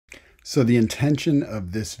So the intention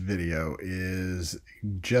of this video is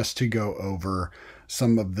just to go over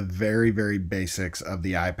some of the very basics of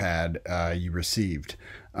the iPad you received.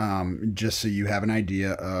 Just so you have an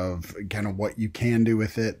idea of kind of what you can do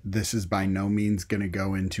with it. This is by no means going to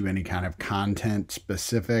go into any kind of content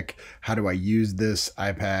specific. How do I use this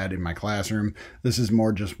iPad in my classroom? This is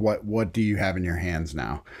more just what do you have in your hands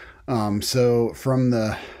now? So from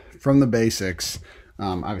the basics,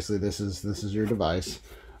 obviously this is your device.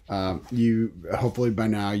 You hopefully by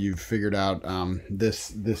now you've figured out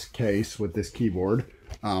this case with this keyboard.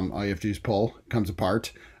 All you have to do is pull, it comes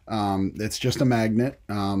apart. It's just a magnet.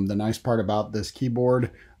 The nice part about this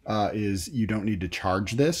keyboard is you don't need to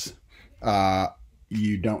charge this.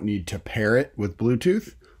 You don't need to pair it with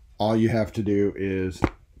Bluetooth. All you have to do is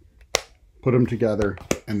put them together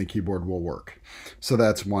and the keyboard will work. So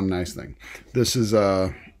that's one nice thing. This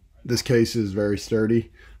case is very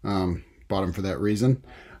sturdy. Bought them for that reason.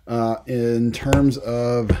 In terms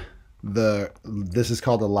of this is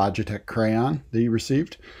called a Logitech crayon that you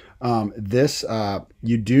received. This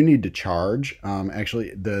you do need to charge.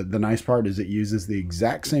 Actually, the nice part is it uses the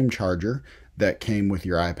exact same charger that came with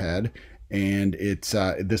your iPad, and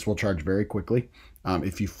this will charge very quickly.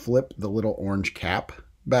 If you flip the little orange cap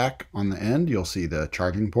back on the end, you'll see the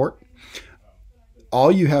charging port.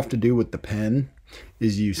 All you have to do with the pen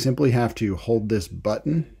is you simply have to hold this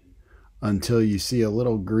button until you see a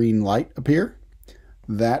little green light appear.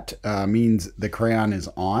 That means the crayon is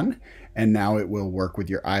on, and now it will work with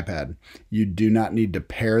your iPad. You do not need to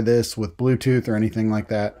pair this with Bluetooth or anything like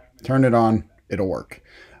that. Turn it on, it'll work.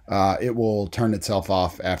 It will turn itself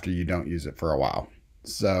off after you don't use it for a while.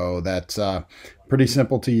 So that's pretty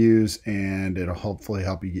simple to use, and it'll hopefully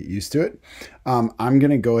help you get used to it. I'm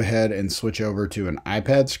going to go ahead and switch over to an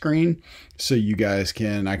iPad screen so you guys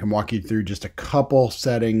I can walk you through just a couple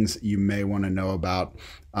settings you may want to know about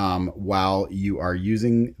while you are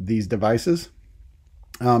using these devices.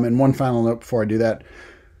 And one final note before I do that.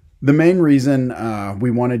 The main reason we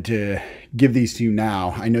wanted to give these to you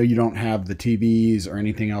now, I know you don't have the TVs or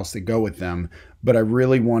anything else that go with them, but I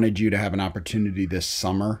really wanted you to have an opportunity this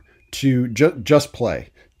summer to just play.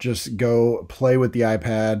 Just go play with the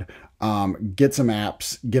iPad, get some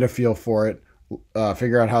apps, get a feel for it,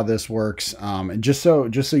 figure out how this works, and just so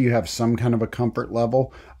you have some kind of a comfort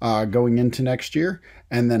level going into next year.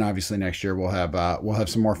 And then obviously next year we'll have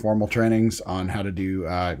some more formal trainings on how to do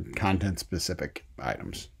content specific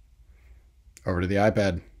items. Over to the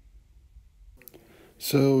iPad.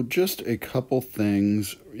 So just a couple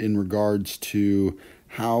things in regards to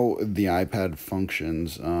how the iPad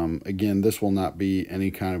functions. Again, this will not be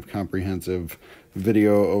any kind of comprehensive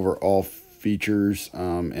video over all features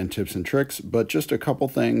and tips and tricks, but just a couple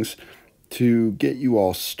things to get you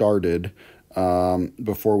all started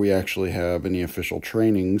before we actually have any official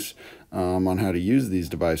trainings on how to use these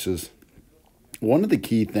devices. One of the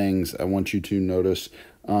key things I want you to notice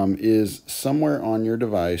is somewhere on your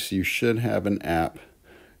device you should have an app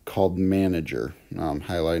called Manager. I'm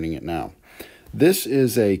highlighting it now. This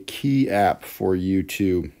is a key app for you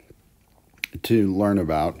to learn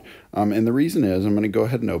about, and the reason is I'm going to go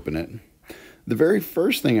ahead and open it. The very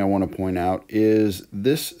first thing I want to point out is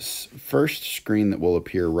this first screen that will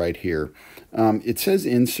appear right here. It says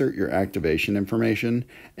insert your activation information,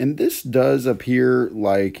 and this does appear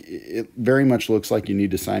like it very much looks like you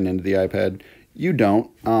need to sign into the iPad. You don't.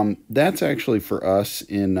 That's actually for us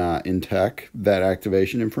in tech, that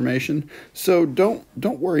activation information. So don't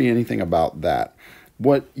worry anything about that.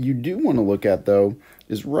 What you do want to look at though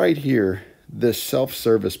is right here, this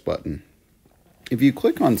self-service button. If you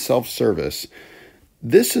click on self-service,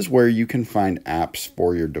 this is where you can find apps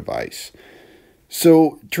for your device.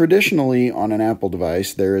 So traditionally on an Apple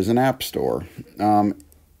device, there is an app store.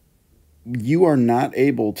 You are not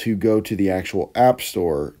able to go to the actual app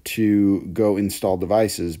store to go install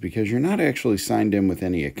devices because you're not actually signed in with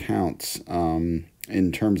any accounts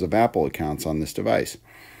in terms of Apple accounts on this device.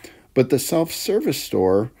 But the self-service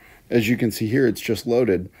store, as you can see here, it's just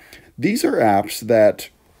loaded. These are apps that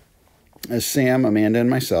Sam, Amanda, and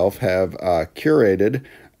myself have curated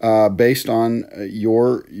based on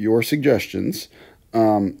your suggestions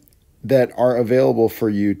that are available for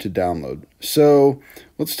you to download. So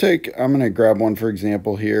I'm going to grab one for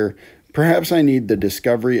example here. Perhaps I need the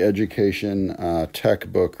Discovery Education Tech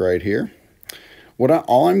book right here.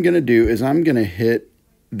 All I'm going to do is I'm going to hit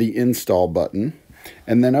the install button,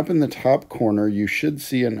 and then up in the top corner you should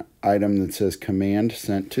see an item that says command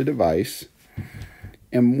sent to device.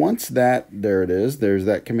 And once there it is, there's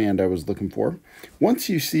that command I was looking for. Once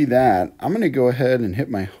you see that, I'm going to go ahead and hit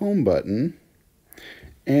my home button.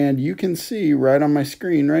 And you can see right on my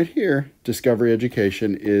screen right here, Discovery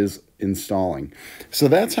Education is installing. So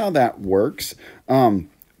that's how that works.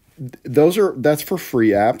 That's for free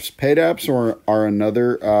apps. Paid apps are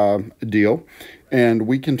another deal, and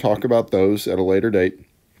we can talk about those at a later date.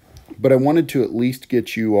 But I wanted to at least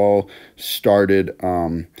get you all started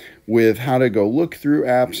with how to go look through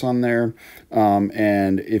apps on there.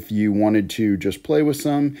 And if you wanted to just play with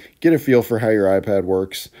some, get a feel for how your iPad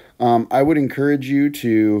works. I would encourage you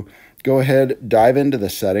to go ahead, dive into the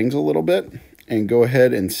settings a little bit, and go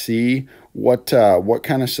ahead and see what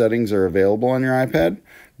kind of settings are available on your iPad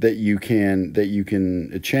that you can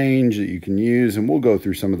change, that you can use, and we'll go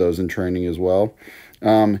through some of those in training as well.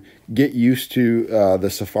 Get used to the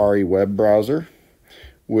Safari web browser,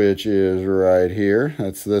 which is right here.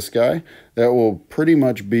 That's this guy. That will pretty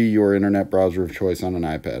much be your internet browser of choice on an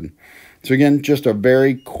iPad. So again, just a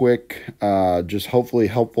very quick, just hopefully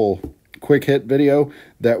helpful quick hit video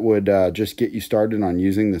that would just get you started on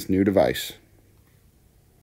using this new device.